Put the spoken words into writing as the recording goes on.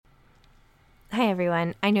Hi,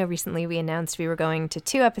 everyone. I know recently we announced we were going to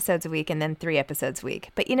 2 episodes a week and then 3 episodes a week.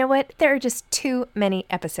 But you know what? There are just too many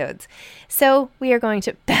episodes. So we are going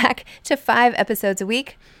back to 5 episodes a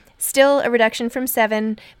week. Still a reduction from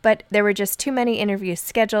 7, but there were just too many interviews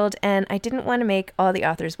scheduled, and I didn't want to make all the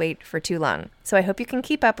authors wait for too long. So I hope you can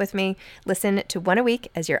keep up with me. Listen to 1 a week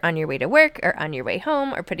as you're on your way to work or on your way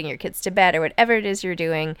home or putting your kids to bed or whatever it is you're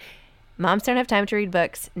doing. Moms don't have time to read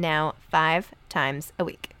books now 5 times a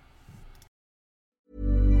week.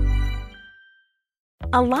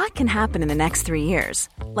 A lot can happen in the next 3 years.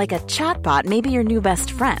 Like a chatbot may be your new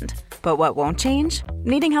best friend. But what won't change?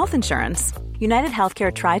 Needing health insurance. United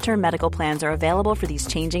Healthcare Tri-Term Medical Plans are available for these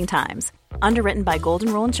changing times. Underwritten by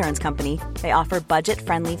Golden Rule Insurance Company, they offer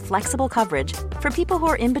budget-friendly, flexible coverage for people who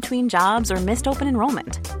are in between jobs or missed open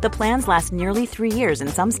enrollment. The plans last nearly 3 years in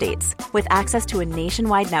some states, with access to a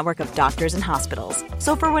nationwide network of doctors and hospitals.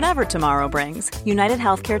 So for whatever tomorrow brings, United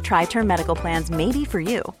Healthcare Tri-Term Medical Plans may be for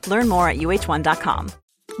you. Learn more at uh1.com.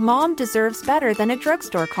 Mom deserves better than a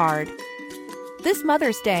drugstore card. This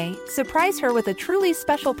Mother's Day, surprise her with a truly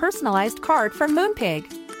special personalized card from Moonpig.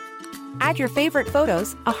 Add your favorite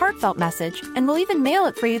photos, a heartfelt message, and we'll even mail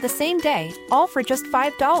it for you the same day, all for just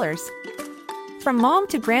 $5. From mom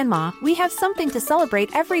to grandma, we have something to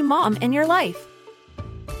celebrate every mom in your life.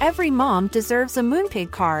 Every mom deserves a Moonpig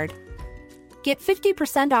card. Get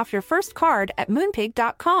 50% off your first card at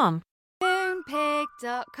moonpig.com.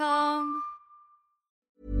 Moonpig.com.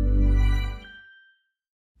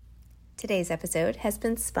 Today's episode has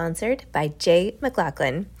been sponsored by J.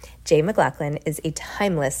 McLaughlin. J. McLaughlin is a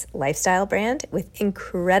timeless lifestyle brand with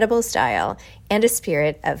incredible style and a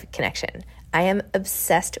spirit of connection. I am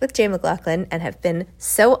obsessed with J. McLaughlin and have been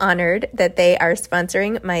so honored that they are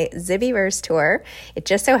sponsoring my Zibbyverse tour. It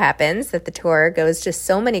just so happens that the tour goes to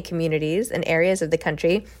so many communities and areas of the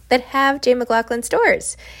country that have J. McLaughlin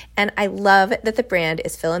stores. And I love that the brand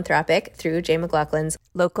is philanthropic through J. McLaughlin's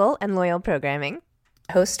local and loyal programming.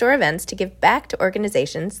 Host store events to give back to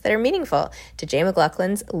organizations that are meaningful to J.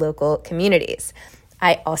 McLaughlin's local communities.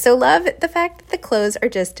 I also love the fact that the clothes are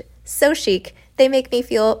just so chic. They make me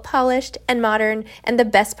feel polished and modern, and the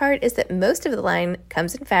best part is that most of the line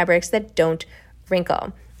comes in fabrics that don't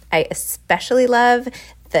wrinkle. I especially love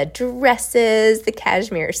the dresses, the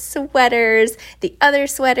cashmere sweaters, the other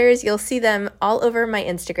sweaters. You'll see them all over my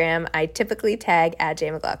Instagram. I typically tag at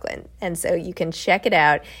J. McLaughlin, and so you can check it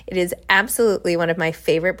out. It is absolutely one of my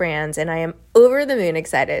favorite brands, and I am over the moon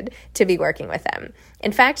excited to be working with them.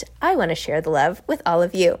 In fact, I want to share the love with all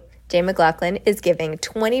of you. J. McLaughlin is giving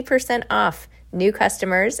 20% off new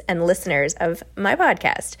customers and listeners of my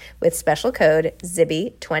podcast with special code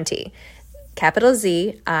ZIBBY20, capital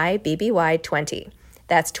ZIBBY 20.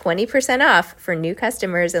 That's 20% off for new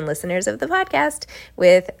customers and listeners of the podcast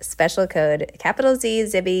with special code capital Z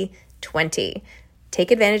Zibby 20.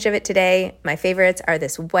 Take advantage of it today. My favorites are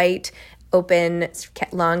this white, open,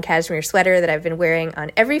 long cashmere sweater that I've been wearing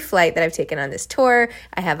on every flight that I've taken on this tour.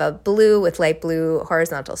 I have a blue with light blue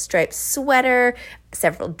horizontal striped sweater,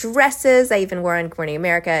 several dresses I even wore on Good Morning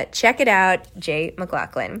America. Check it out, J.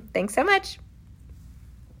 McLaughlin. Thanks so much.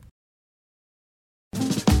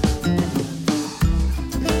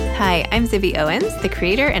 Hi, I'm Zibby Owens, the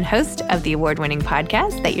creator and host of the award-winning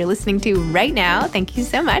podcast that you're listening to right now. Thank you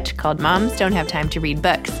so much, called Moms Don't Have Time to Read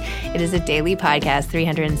Books. It is a daily podcast,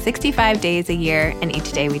 365 days a year, and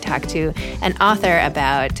each day we talk to an author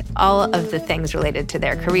about all of the things related to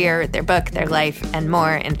their career, their book, their life, and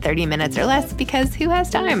more in 30 minutes or less, because who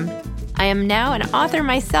has time? I am now an author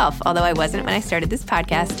myself, although I wasn't when I started this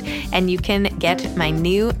podcast, and you can get my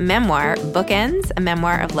new memoir, Bookends, a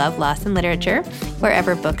memoir of love, loss, and literature,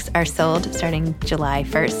 wherever books are sold starting July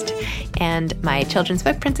 1st, and my children's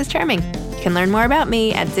book, Princess Charming. You can learn more about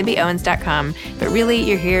me at zibbyowens.com, but really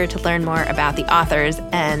you're here to learn more about the authors,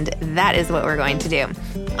 and that is what we're going to do.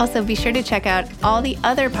 Also, be sure to check out all the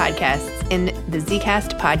other podcasts in the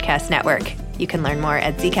Zcast Podcast Network. You can learn more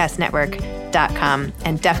at zcastnetwork.com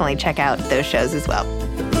and definitely check out those shows as well.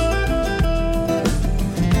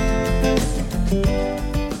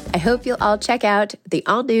 I hope you'll all check out the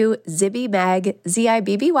all-new Zibby Mag,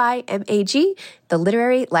 ZIBBY-MAG, the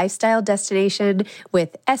literary lifestyle destination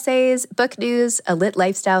with essays, book news, a lit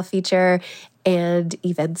lifestyle feature, and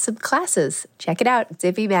even some classes. Check it out,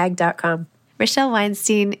 zibbymag.com. Rochelle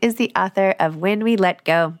Weinstein is the author of When We Let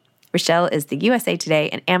Go. Rochelle is the USA Today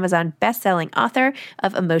and Amazon best-selling author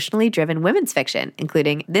of emotionally driven women's fiction,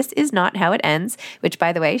 including This Is Not How It Ends, which,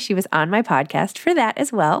 by the way, she was on my podcast for that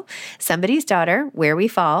as well, Somebody's Daughter, Where We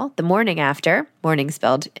Fall, The Morning After, morning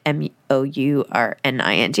spelled MOURNING,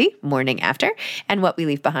 Morning After, and What We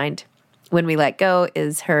Leave Behind. When We Let Go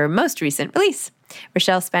is her most recent release.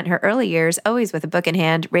 Rochelle spent her early years always with a book in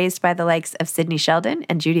hand, raised by the likes of Sidney Sheldon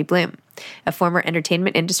and Judy Blume. A former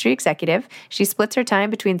entertainment industry executive, she splits her time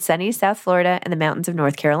between sunny South Florida and the mountains of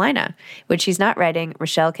North Carolina. When she's not writing,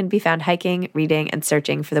 Rochelle can be found hiking, reading, and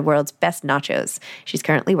searching for the world's best nachos. She's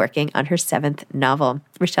currently working on her 7th novel.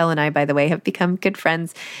 Rochelle and I, by the way, have become good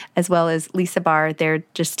friends, as well as Lisa Barr. They're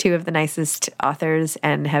just two of the nicest authors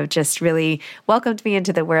and have just really welcomed me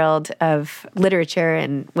into the world of literature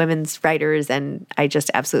and women's writers, and I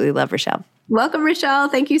just absolutely love Rochelle. Welcome, Rochelle.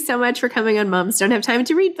 Thank you so much for coming on Moms Don't Have Time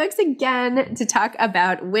to Read Books again to talk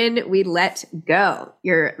about When We Let Go,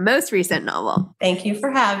 your most recent novel. Thank you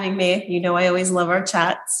for having me. You know I always love our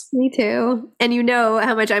chats. Me too. And you know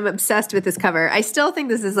how much I'm obsessed with this cover. I still think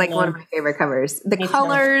this is like one of my favorite covers. The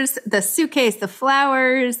colors, the suitcase, the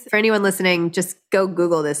flowers. For anyone listening, just go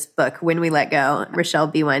Google this book, When We Let Go, Rochelle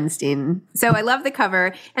B. Weinstein. So I love the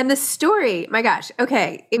cover and the story. My gosh.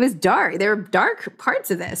 Okay. It was dark. There were dark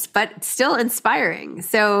parts of this, but still inspiring.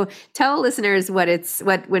 So tell listeners what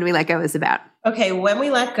When We Let Go is about. Okay. When We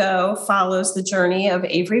Let Go follows the journey of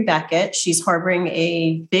Avery Beckett. She's harboring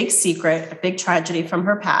a big secret, a big tragedy from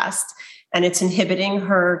her past, and it's inhibiting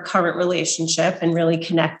her current relationship and really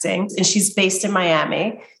connecting. And she's based in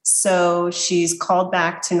Miami. So she's called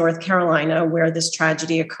back to North Carolina, where this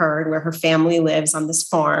tragedy occurred, where her family lives on this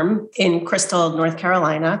farm in Crystal, North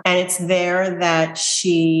Carolina. And it's there that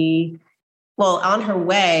on her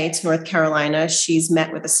way to North Carolina, she's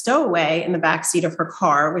met with a stowaway in the backseat of her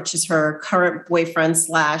car, which is her current boyfriend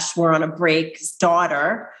 / we're on a break's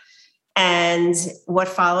daughter. And what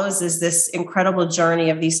follows is this incredible journey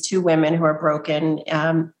of these two women who are broken.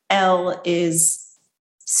 Elle is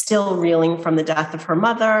still reeling from the death of her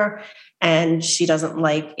mother, and she doesn't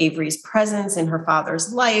like Avery's presence in her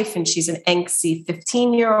father's life, and she's an angsty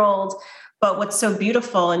 15-year-old. But what's so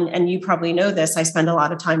beautiful, and you probably know this, I spend a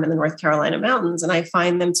lot of time in the North Carolina mountains, and I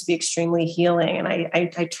find them to be extremely healing. And I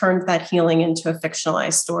turned that healing into a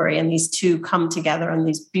fictionalized story, and these two come together on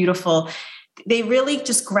these beautiful, they really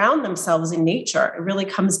just ground themselves in nature. It really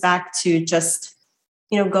comes back to just,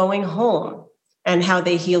 going home and how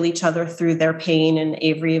they heal each other through their pain. And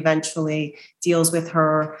Avery eventually deals with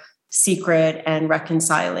her secret and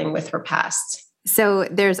reconciling with her past. So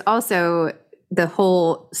there's also the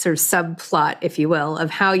whole sort of subplot, if you will, of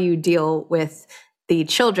how you deal with the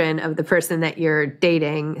children of the person that you're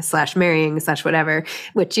dating / marrying / whatever,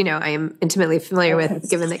 which, I am intimately familiar with,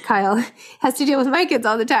 given that Kyle has to deal with my kids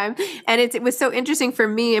all the time. And it was so interesting for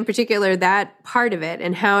me in particular, that part of it,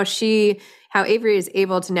 and how Avery is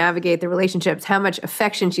able to navigate the relationships, how much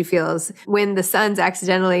affection she feels when the sons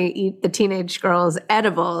accidentally eat the teenage girl's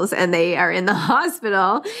edibles and they are in the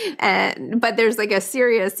hospital. But there's like a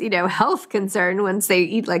serious, health concern once they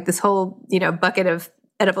eat like this whole, bucket of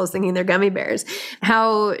edibles thinking they're gummy bears.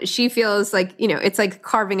 How she feels like, it's like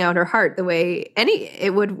carving out her heart the way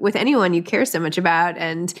it would with anyone you care so much about.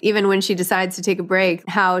 And even when she decides to take a break,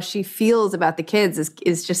 how she feels about the kids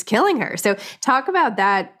is just killing her. So talk about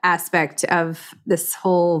that aspect of this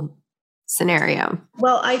whole scenario.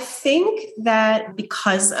 Well, I think that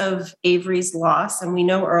because of Avery's loss, and we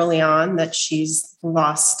know early on that she's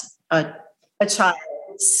lost a child.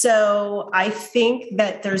 So I think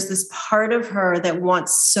that there's this part of her that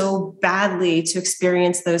wants so badly to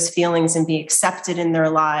experience those feelings and be accepted in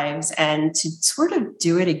their lives and to sort of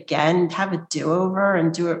do it again, have a do-over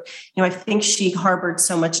and do it. I think she harbored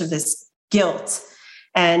so much of this guilt.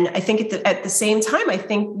 And I think at the same time, I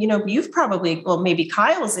think, you've probably, maybe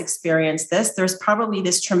Kyle's experienced this. There's probably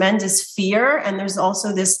this tremendous fear, and there's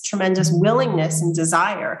also this tremendous willingness and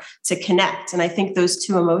desire to connect. And I think those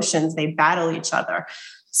two emotions, they battle each other.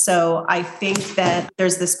 So I think that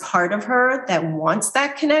there's this part of her that wants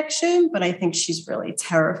that connection, but I think she's really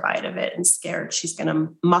terrified of it and scared she's going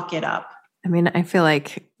to muck it up. I mean, I feel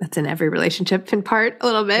like that's in every relationship in part a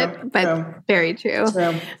little bit, but very true.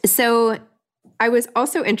 So I was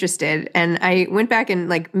also interested, and I went back and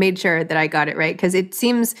made sure that I got it right, because it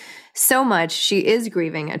seems so much she is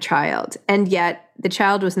grieving a child, and yet the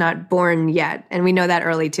child was not born yet. And we know that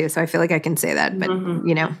early too. So I feel like I can say that, but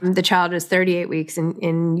the child is 38 weeks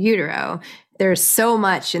in utero. There's so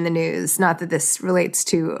much in the news, not that this relates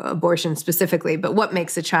to abortion specifically, but what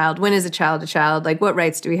makes a child? When is a child a child? What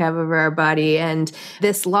rights do we have over our body? And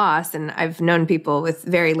this loss, and I've known people with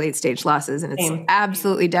very late stage losses, and it's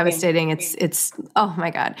absolutely devastating. It's oh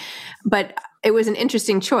my God. But it was an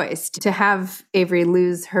interesting choice to have Avery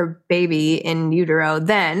lose her baby in utero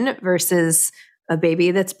then versus a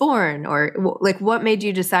baby that's born, or like what made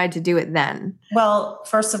you decide to do it then? Well,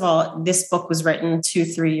 first of all, this book was written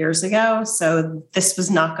 2-3 years ago. So this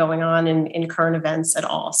was not going on in current events at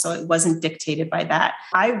all. So it wasn't dictated by that.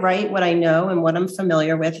 I write what I know and what I'm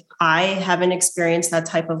familiar with. I haven't experienced that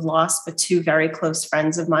type of loss, but two very close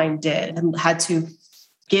friends of mine did and had to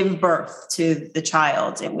give birth to the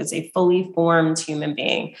child. It was a fully formed human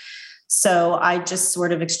being. So I just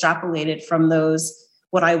sort of extrapolated from those,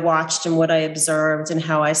 what I watched and what I observed and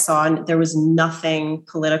how I saw, and there was nothing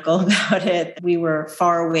political about it. We were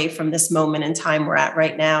far away from this moment in time we're at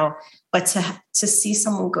right now. But to see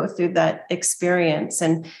someone go through that experience,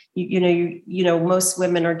 and you know, most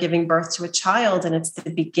women are giving birth to a child, and it's the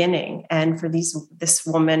beginning. And for this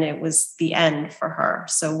woman, it was the end for her.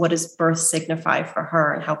 So, what does birth signify for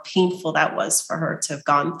her, and how painful that was for her to have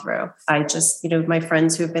gone through? I just, my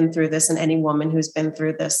friends who have been through this, and any woman who's been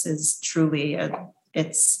through this, is truly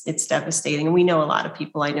it's devastating. And we know a lot of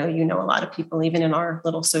people. I know you know a lot of people, even in our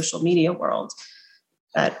little social media world,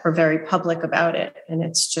 that are very public about it. And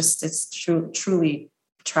it's truly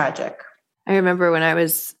tragic. I remember when I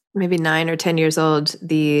was maybe 9 or 10 years old,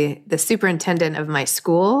 the superintendent of my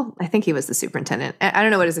school, I think he was the superintendent. I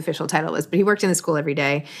don't know what his official title was, but he worked in the school every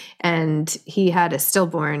day, and he had a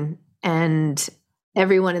stillborn, and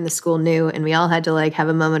everyone in the school knew, and we all had to like have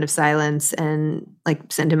a moment of silence and like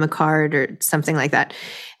send him a card or something like that.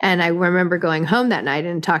 And I remember going home that night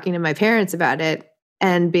and talking to my parents about it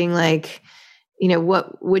and being like,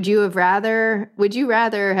 what would you rather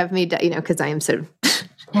have me die? Because I am so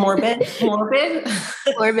morbid,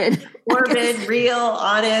 real,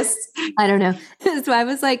 honest. I don't know. So I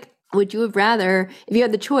was like, would you have rather, if you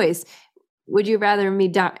had the choice, would you rather me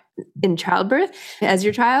die in childbirth as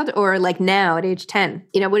your child, or like now at age 10?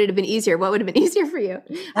 Would it have been easier? What would have been easier for you?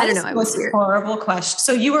 I don't know. That was a horrible question.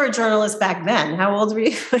 So you were a journalist back then. How old were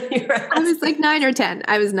you when you were asking? I was like 9 or 10.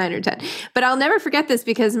 I was 9 or 10. But I'll never forget this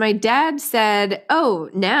because my dad said, "Oh,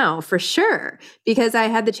 now for sure," because I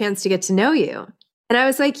had the chance to get to know you. And I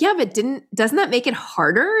was like, yeah, but doesn't that make it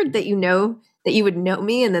harder that that you would know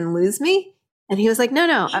me and then lose me? And he was like,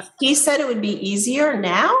 no. He said it would be easier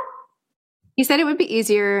now? He said it would be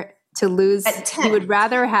easier to lose. At 10. He would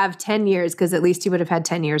rather have 10 years because at least he would have had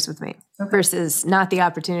 10 years with me versus not the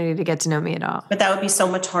opportunity to get to know me at all. But that would be so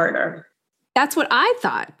much harder. That's what I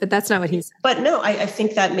thought, but that's not what he said. But no, I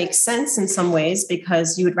think that makes sense in some ways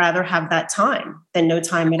because you would rather have that time than no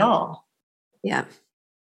time at all. Yeah,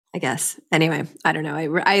 I guess. Anyway, I don't know.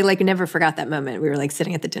 I like never forgot that moment. We were like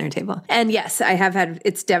sitting at the dinner table. And yes, I have had,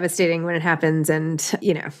 it's devastating when it happens, and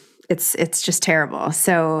it's just terrible.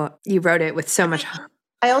 So you wrote it with so much.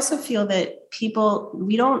 I also feel that people,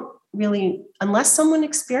 we don't really, unless someone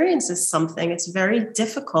experiences something, it's very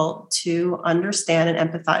difficult to understand and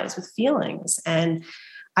empathize with feelings. And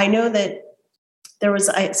I know that there was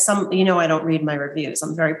I don't read my reviews.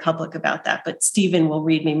 I'm very public about that, but Stephen will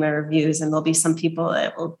read me my reviews, and there'll be some people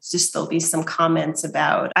that there'll be some comments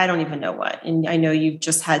about, I don't even know what. And I know you've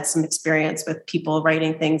just had some experience with people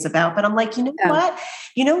writing things about, but I'm like, what?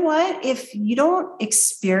 You know what? If you don't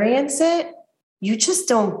experience it, you just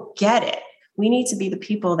don't get it. We need to be the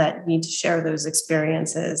people that need to share those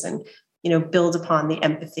experiences and, build upon the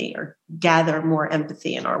empathy or gather more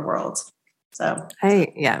empathy in our world. So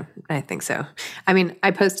I think so. I mean,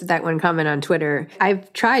 I posted that one comment on Twitter.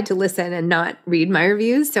 I've tried to listen and not read my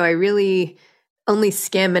reviews. So I really only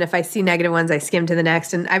skim. And if I see negative ones, I skim to the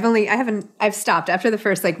next. And I've stopped after the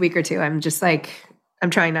first week or two. I'm just like, I'm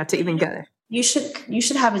trying not to even go there. You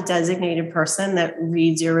should have a designated person that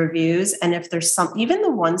reads your reviews. And if there's even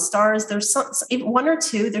the 1 stars, there's some 1 or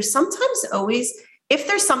 2, there's sometimes always, if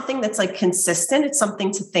there's something that's consistent, it's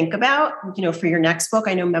something to think about, for your next book.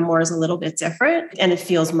 I know memoir is a little bit different and it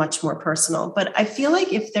feels much more personal, but I feel like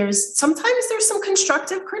sometimes there's some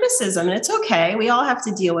constructive criticism, and it's okay. We all have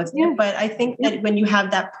to deal with it. But I think that when you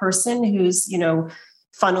have that person who's,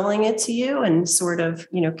 funneling it to you and sort of,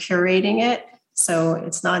 curating it, so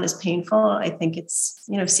it's not as painful. I think it's,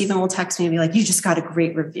 Stephen will text me and be like, you just got a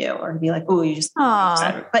great review, or be like, oh, you just,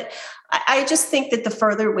 but I just think that the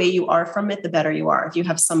further away you are from it, the better you are. If you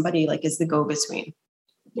have somebody as the go-between.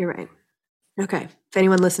 You're right. Okay. If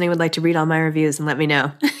anyone listening would like to read all my reviews and let me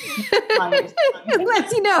know. Let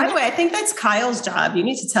me know. By the way, I think that's Kyle's job. You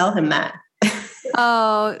need to tell him that.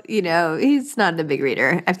 Oh, he's not a big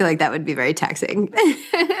reader. I feel like that would be very taxing.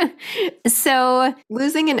 So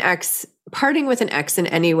losing an ex, parting with an ex in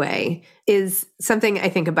any way is something I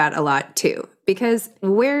think about a lot too, because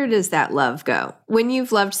where does that love go? When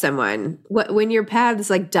you've loved someone, when your paths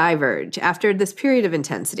diverge after this period of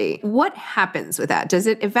intensity, what happens with that? Does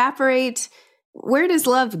it evaporate? where does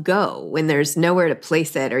love go when there's nowhere to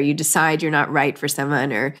place it, or you decide you're not right for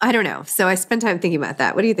someone, or I don't know. So I spend time thinking about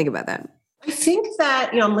that. What do you think about that? I think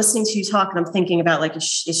that, I'm listening to you talk and I'm thinking about like,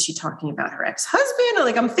 is she talking about her ex-husband? Or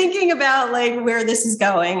like, I'm thinking about like where this is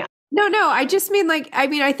going. No, I just mean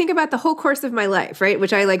I think about the whole course of my life, right?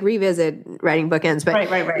 Which I like revisit writing bookends, but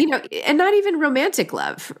right. And not even romantic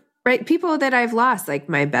love, right? People that I've lost, like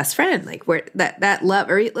my best friend, like where that love,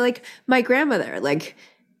 or like my grandmother, like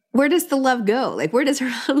where does the love go? Like, where does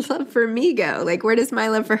her love for me go? Like, where does my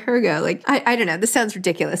love for her go? Like, I don't know. This sounds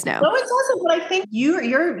ridiculous now. No, it doesn't. But I think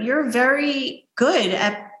you're very good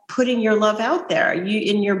at putting your love out there.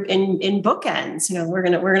 You in bookends. We're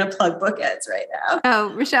gonna plug bookends right now.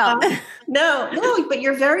 Oh, Rochelle. No, but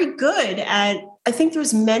you're very good at. I think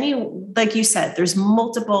there's many, like you said, there's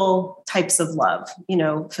multiple types of love.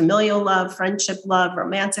 Familial love, friendship love,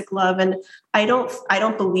 romantic love, and I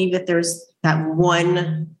don't believe that there's that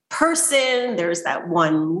one person, there's that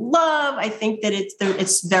one love. I think that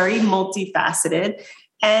it's very multifaceted.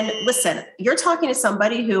 And listen, you're talking to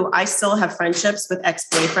somebody who I still have friendships with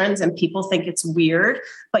ex-boyfriends and people think it's weird.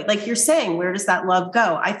 But like you're saying, where does that love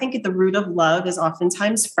go? I think at the root of love is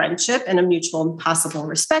oftentimes friendship and a mutual and possible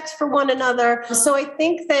respect for one another. So I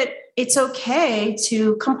think that it's okay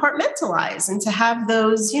to compartmentalize and to have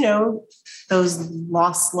those, those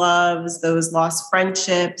lost loves, those lost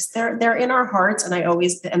friendships. They're in our hearts, and they're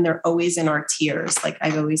always in our tears. Like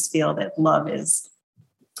I always feel that love is.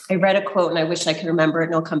 I read a quote, and I wish I could remember it,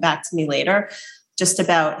 and it'll come back to me later, just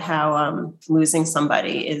about how losing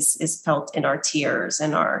somebody is felt in our tears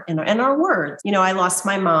and our words. I lost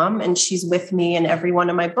my mom, and she's with me in every one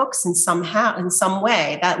of my books, and somehow, in some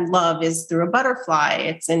way, that love is through a butterfly.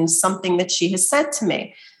 It's in something that she has said to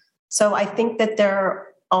me. So I think that they're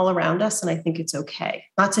all around us, and I think it's okay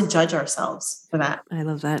not to judge ourselves for that. I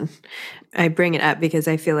love that. I bring it up because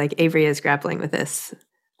I feel like Avery is grappling with this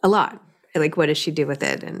a lot. Like, what does she do with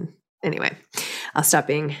it? And anyway, I'll stop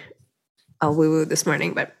being all woo-woo this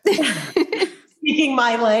morning, but speaking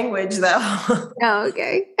my language though. Oh,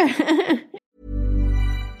 okay.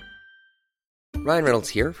 Ryan Reynolds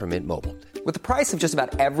here from Mint Mobile. With the price of just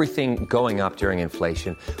about everything going up during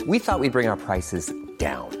inflation, we thought we'd bring our prices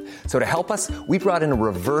down. So to help us, we brought in a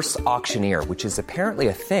reverse auctioneer, which is apparently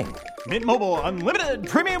a thing. Mint Mobile Unlimited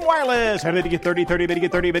Premium Wireless. How to get 30, 30, bit to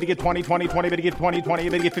get 30, bit to get 20, 20, 20, bit to get 20, 20,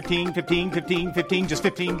 bit to get 15, 15, 15, 15, just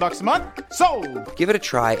 $15 a month? Sold! Give it a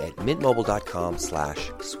try at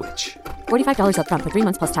mintmobile.com/switch. $45 up front for 3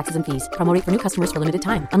 months plus taxes and fees. Promo rate for new customers for limited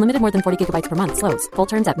time. Unlimited more than 40 gigabytes per month. Slows full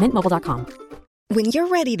terms at mintmobile.com. When you're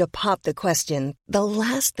ready to pop the question, the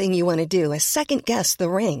last thing you want to do is second-guess the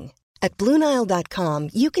ring. At BlueNile.com,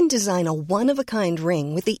 you can design a one-of-a-kind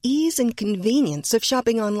ring with the ease and convenience of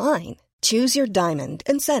shopping online. Choose your diamond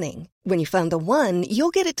and setting. When you find the one, you'll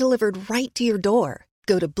get it delivered right to your door.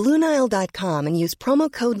 Go to BlueNile.com and use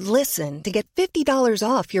promo code LISTEN to get $50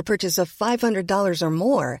 off your purchase of $500 or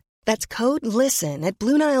more. That's code LISTEN at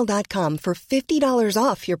BlueNile.com for $50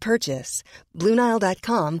 off your purchase.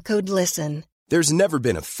 BlueNile.com, code LISTEN. There's never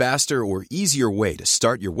been a faster or easier way to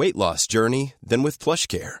start your weight loss journey than with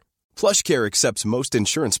PlushCare. PlushCare accepts most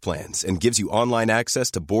insurance plans and gives you online access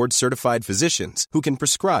to board-certified physicians who can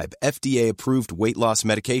prescribe FDA-approved weight loss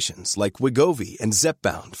medications like Wegovy and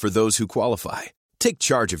Zepbound for those who qualify. Take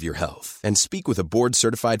charge of your health and speak with a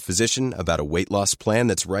board-certified physician about a weight loss plan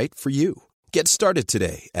that's right for you. Get started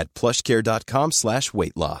today at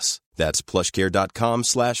plushcare.com/weight loss. That's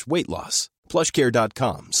plushcare.com/weight loss.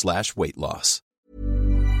 plushcare.com/weight loss.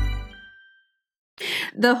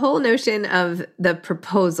 The whole notion of the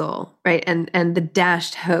proposal, right, and the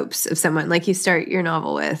dashed hopes of someone, like you start your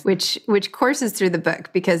novel with, which courses through the book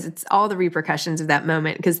because it's all the repercussions of that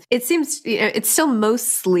moment. Because it seems, it's still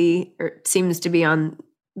mostly, or seems to be on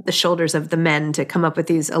the shoulders of the men to come up with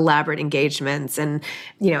these elaborate engagements. And,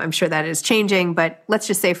 I'm sure that is changing, but let's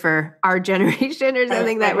just say for our generation or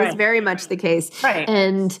something, that was very much the case. Right.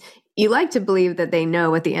 And you like to believe that they know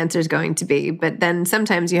what the answer is going to be, but then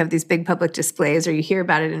sometimes you have these big public displays or you hear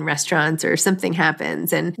about it in restaurants or something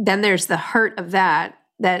happens. And then there's the hurt of that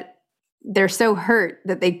they're so hurt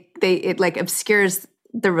that it like obscures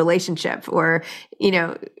the relationship. Or,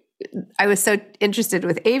 I was so interested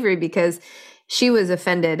with Avery because she was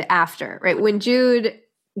offended after, right? When Jude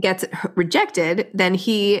gets rejected, then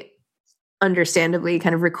he understandably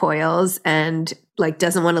kind of recoils and like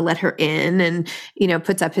doesn't want to let her in and,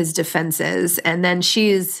 puts up his defenses. And then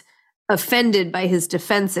she's offended by his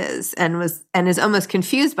defenses and is almost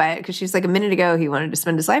confused by it, because she's like, a minute ago he wanted to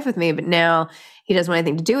spend his life with me, but now he doesn't want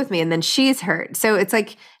anything to do with me. And then she's hurt. So it's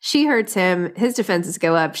like she hurts him, his defenses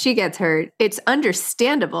go up, she gets hurt. It's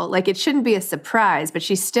understandable. Like, it shouldn't be a surprise, but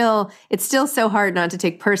it's still so hard not to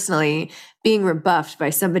take personally being rebuffed by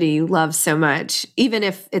somebody you love so much, even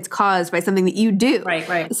if it's caused by something that you do.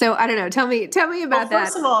 Right. So I don't know. Tell me about that.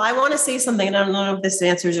 First of all, I want to say something, and I don't know if this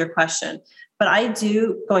answers your question, but I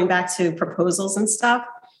do, going back to proposals and stuff,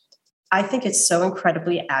 I think it's so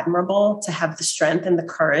incredibly admirable to have the strength and the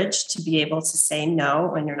courage to be able to say no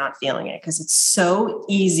when you're not feeling it, because it's so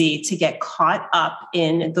easy to get caught up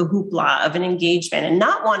in the hoopla of an engagement and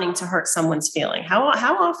not wanting to hurt someone's feeling. How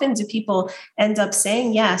often do people end up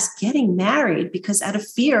saying yes, getting married, because out of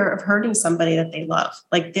fear of hurting somebody that they love,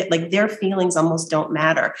 like their feelings almost don't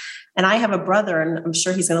matter. And I have a brother, and I'm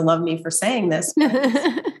sure he's going to love me for saying this,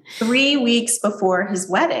 3 weeks before his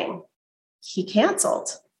wedding, he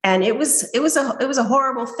canceled. And it was a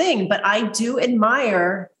horrible thing, but I do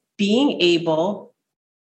admire being able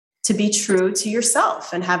to be true to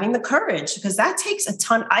yourself and having the courage, because that takes a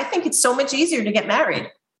ton. I think it's so much easier to get married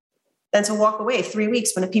than to walk away 3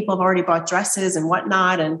 weeks when people have already bought dresses and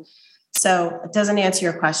whatnot. And so it doesn't answer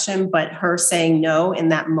your question, but her saying no in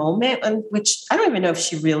that moment, which I don't even know if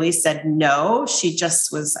she really said no. She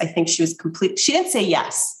just was, I think she was complete. She didn't say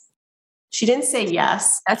yes. She didn't say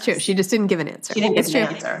yes. That's true. She just didn't give an answer. She didn't give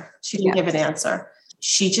an answer. She didn't give an answer.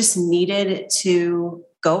 She just needed to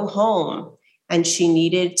go home, and she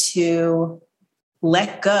needed to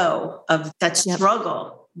let go of that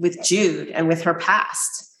struggle with Jude and with her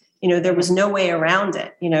past. There was no way around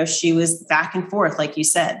it. She was back and forth, like you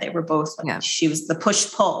said. They were both, she was the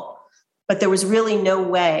push-pull, but there was really no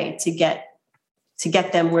way to get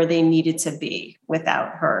them where they needed to be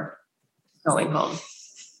without her going home.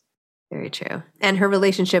 Very true. And her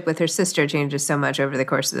relationship with her sister changes so much over the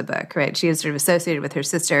course of the book, right? She is sort of associated with her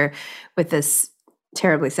sister with this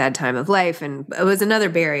terribly sad time of life. And it was another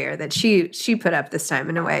barrier that she put up this time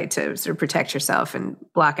in a way to sort of protect herself and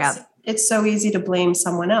block out. It's so easy to blame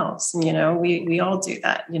someone else. We all do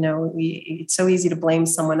that. It's so easy to blame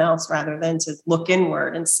someone else rather than to look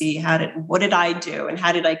inward and see what did I do? And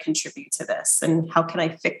how did I contribute to this? And how can I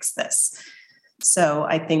fix this? So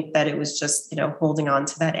I think that it was just, holding on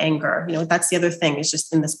to that anger. That's the other thing, is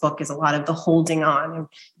just in this book is a lot of the holding on and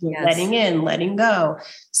letting in, letting go.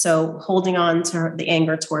 So holding on to the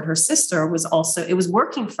anger toward her sister was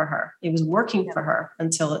working for her. It was working for her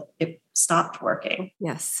until it stopped working.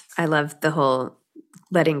 Yes. I love the whole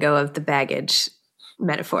letting go of the baggage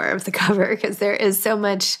metaphor of the cover, because there is so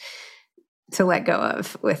much to let go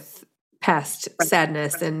of with past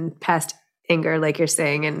sadness and past anger, like you're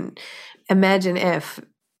saying. And imagine if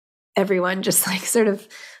everyone just sort of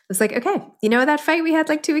was like, okay, that fight we had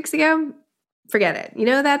 2 weeks ago, forget it.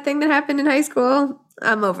 That thing that happened in high school,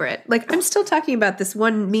 I'm over it. I'm still talking about this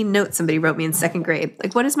one mean note somebody wrote me in second grade.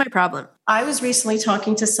 What is my problem? I was recently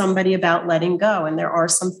talking to somebody about letting go, and there are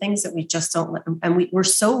some things that we just don't let, and we're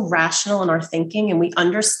so rational in our thinking, and we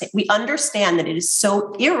understand that it is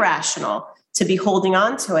so irrational to be holding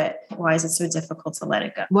on to it. Why is it so difficult to let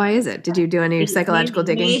it go? Why is it? Did you do any psychological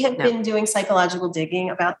digging? We have been doing psychological digging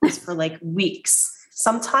about this for weeks.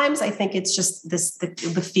 Sometimes I think it's just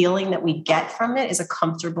the feeling that we get from it is a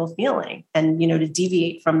comfortable feeling. And, to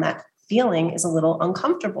deviate from that feeling is a little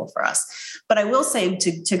uncomfortable for us. But I will say,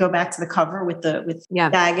 to go back to the cover with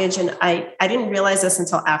baggage, and I didn't realize this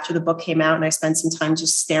until after the book came out, and I spent some time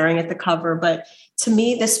just staring at the cover. But to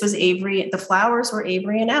me, this was Avery. The flowers were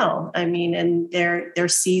Avery and Elle. I mean, and their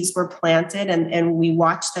seeds were planted, and we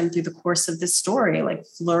watched them through the course of this story,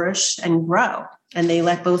 flourish and grow. And they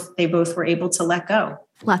both were able to let go.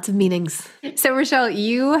 Lots of meanings. So, Rochelle,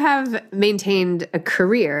 you have maintained a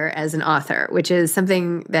career as an author, which is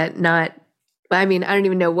something that I don't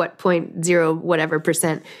even know what 0.0 whatever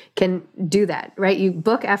 % can do that, right?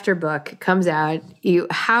 Book after book comes out.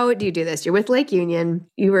 How do you do this? You're with Lake Union.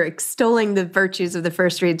 You were extolling the virtues of the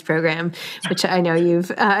First Reads program, which I know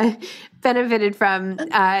you've benefited from.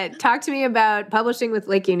 Talk to me about publishing with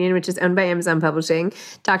Lake Union, which is owned by Amazon Publishing.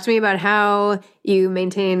 Talk to me about how you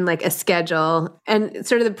maintain a schedule and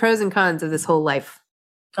sort of the pros and cons of this whole life.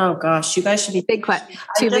 Oh gosh, you guys should be big questions.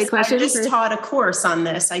 I just taught a course on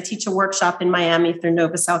this. I teach a workshop in Miami through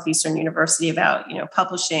Nova Southeastern University about,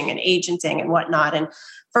 publishing and agenting and whatnot. And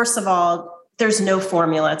first of all, there's no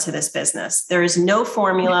formula to this business. There is no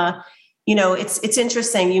formula. It's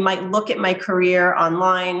interesting. You might look at my career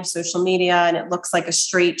online, social media, and it looks like a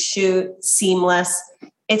straight shoot, seamless.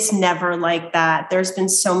 It's never like that. There's been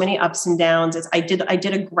so many ups and downs. I did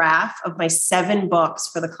a graph of my 7 books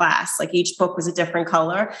for the class. Like each book was a different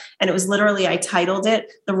color. And it was literally, I titled it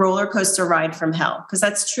The Roller Coaster Ride from Hell, because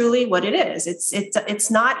that's truly what it is. It's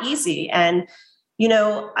not easy. And,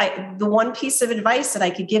 the one piece of advice that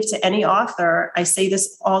I could give to any author, I say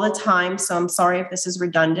this all the time, so I'm sorry if this is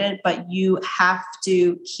redundant, but you have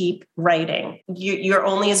to keep writing. You're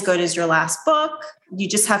only as good as your last book. You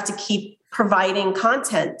just have to keep providing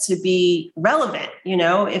content to be relevant.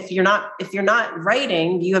 If you're not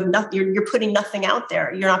writing, you have nothing, you're putting nothing out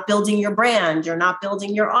there. You're not building your brand. You're not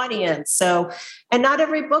building your audience. So, and not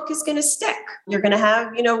every book is going to stick. You're going to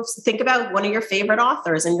have, think about one of your favorite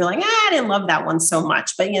authors and you're like, I didn't love that one so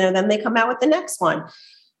much, but then they come out with the next one.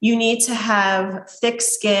 You need to have thick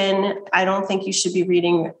skin. I don't think you should be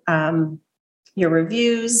reading your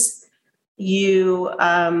reviews.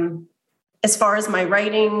 As far as my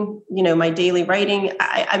writing, my daily writing,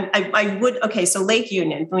 I would, okay, so Lake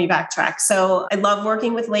Union, let me backtrack. So I love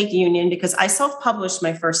working with Lake Union because I self-published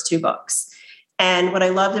my first 2 books. And what I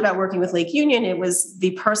loved about working with Lake Union, it was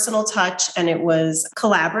the personal touch and it was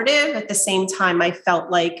collaborative. At the same time, I felt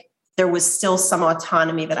like there was still some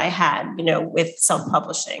autonomy that I had, with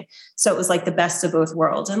self-publishing. So it was like the best of both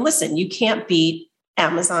worlds. And listen, you can't beat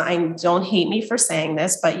Amazon. Don't hate me for saying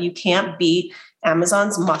this, but you can't beat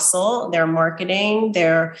Amazon's muscle, their marketing,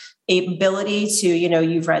 their ability to,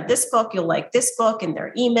 you've read this book, you'll like this book, and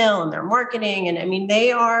their email and their marketing. And I mean,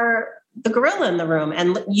 they are the gorilla in the room.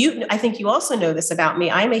 And I think you also know this about me.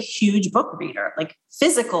 I'm a huge book reader, like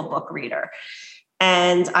physical book reader.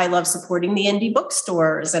 And I love supporting the indie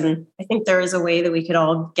bookstores. And I think there is a way that we could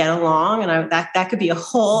all get along. And that could be a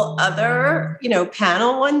whole other,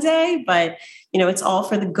 panel one day, but it's all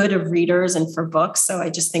for the good of readers and for books. So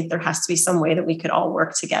I just think there has to be some way that we could all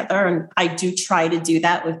work together. And I do try to do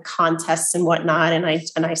that with contests and whatnot. And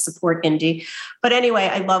I support indie. But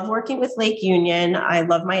anyway, I love working with Lake Union. I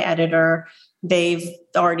love my editor. They've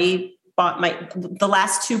already bought the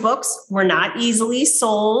last 2 books were not easily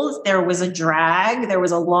sold. There was a drag. There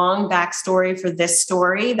was a long backstory for this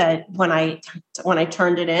story that when I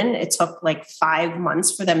turned it in, it took like 5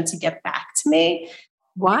 months for them to get back to me.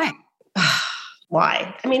 Why?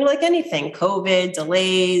 Why? I mean, like anything, COVID,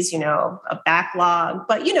 delays, a backlog.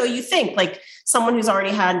 But, you think like someone who's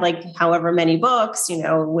already had like however many books, it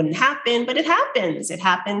wouldn't happen, but it happens. It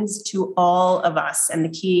happens to all of us. And the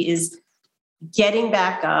key is getting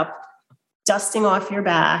back up, dusting off your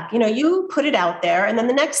back, you put it out there. And then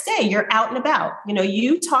the next day you're out and about,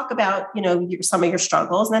 you talk about, some of your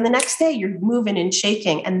struggles. And then the next day you're moving and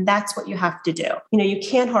shaking. And that's what you have to do. You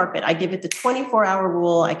can't harp it. I give it the 24-hour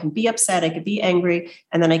rule. I can be upset. I could be angry.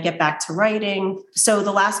 And then I get back to writing. So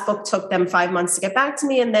the last book took them 5 months to get back to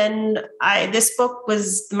me. And then this book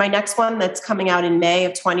was my next one that's coming out in May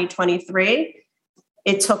of 2023.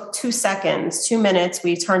 It took 2 seconds, 2 minutes.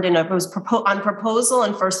 We turned in it was on proposal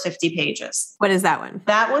and first 50 pages. What is that one?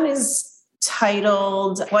 That one is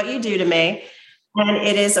titled What You Do to Me. And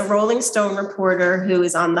it is a Rolling Stone reporter who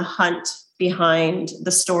is on the hunt behind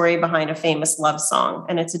the story behind a famous love song.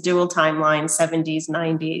 And it's a dual timeline, 70s,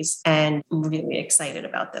 90s. And I'm really excited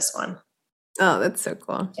about this one. Oh, that's so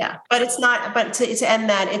cool. Yeah. But it's not, but to end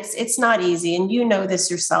that, it's not easy. And you know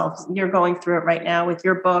this yourself. You're going through it right now with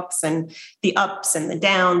your books and the ups and the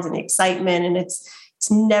downs and the excitement. And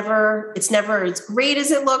it's never as great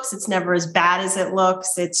as it looks. It's never as bad as it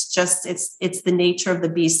looks. It's just, it's the nature of the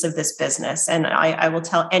beast of this business. And I will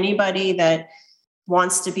tell anybody that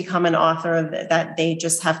wants to become an author that they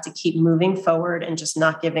just have to keep moving forward and just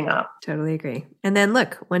not giving up. Totally agree. And then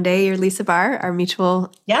look, one day you're Lisa Barr, our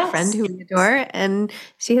mutual friend who we adore, and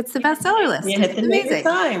she hits the bestseller list. You hit the New York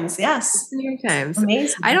Times. Yes. The New York Times.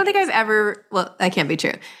 Amazing. I don't think I've ever, well, that can't be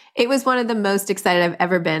true. It was one of the most excited I've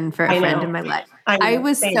ever been for a friend in my life. I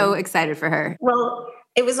was so excited for her. Well,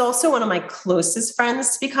 it was also one of my closest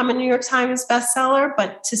friends to become a New York Times bestseller,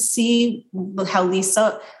 but to see how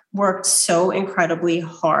Lisa worked so incredibly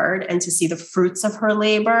hard and to see the fruits of her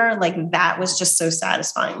labor, like that was just so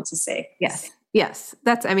satisfying to see. Yes. Yes.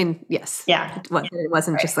 Yes. Yeah. It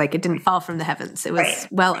wasn't just like, it didn't fall from the heavens. It was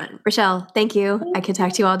well earned. Rochelle, thank you. I could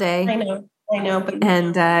talk to you all day. I know.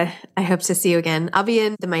 And I hope to see you again. I'll be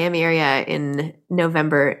in the Miami area in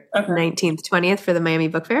November 19th, 20th for the Miami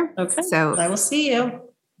Book Fair. Okay. So I will see you.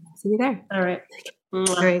 See you there. All right. All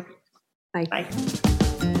right. Bye. Bye.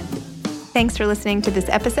 Thanks for listening to this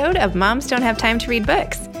episode of Moms Don't Have Time to Read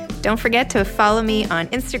Books. Don't forget to follow me on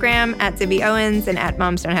Instagram at Zibby Owens and at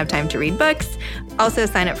Moms Don't Have Time to Read Books. Also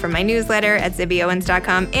sign up for my newsletter at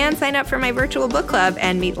zibbyowens.com and sign up for my virtual book club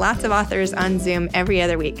and meet lots of authors on Zoom every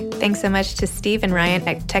other week. Thanks so much to Steve and Ryan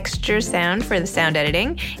at Texture Sound for the sound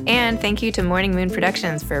editing. And thank you to Morning Moon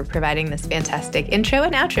Productions for providing this fantastic intro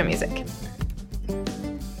and outro music.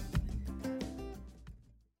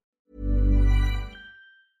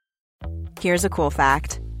 Here's a cool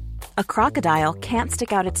fact. A crocodile can't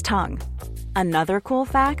stick out its tongue. Another cool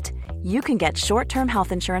fact, you can get short-term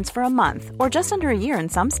health insurance for a month or just under a year in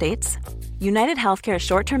some states. United Healthcare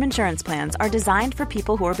short-term insurance plans are designed for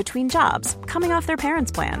people who are between jobs, coming off their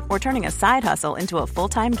parents' plan, or turning a side hustle into a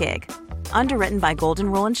full-time gig. Underwritten by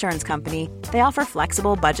Golden Rule Insurance Company, they offer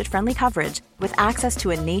flexible, budget-friendly coverage with access to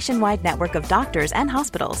a nationwide network of doctors and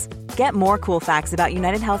hospitals. Get more cool facts about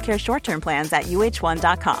United Healthcare short-term plans at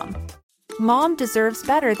uh1.com. Mom deserves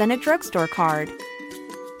better than a drugstore card.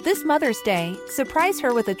 This Mother's Day, surprise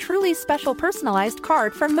her with a truly special personalized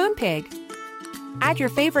card from Moonpig. Add your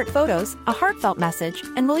favorite photos, a heartfelt message,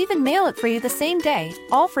 and we'll even mail it for you the same day,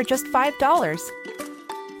 all for just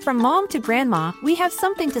 $5. From mom to grandma, we have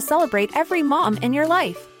something to celebrate every mom in your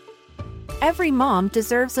life. Every mom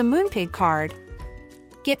deserves a Moonpig card.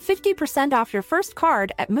 Get 50% off your first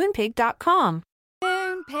card at moonpig.com.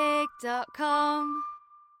 Moonpig.com.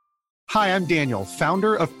 Hi, I'm Daniel,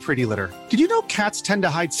 founder of Pretty Litter. Did you know cats tend to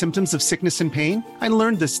hide symptoms of sickness and pain? I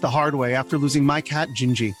learned this the hard way after losing my cat,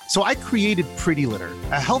 Gingy. So I created Pretty Litter,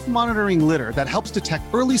 a health monitoring litter that helps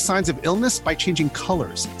detect early signs of illness by changing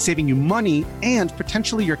colors, saving you money and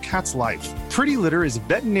potentially your cat's life. Pretty Litter is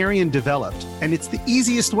veterinarian developed, and it's the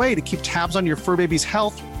easiest way to keep tabs on your fur baby's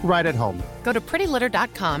health right at home. Go to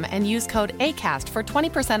prettylitter.com and use code ACAST for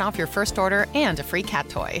 20% off your first order and a free cat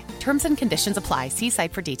toy. Terms and conditions apply. See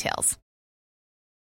site for details.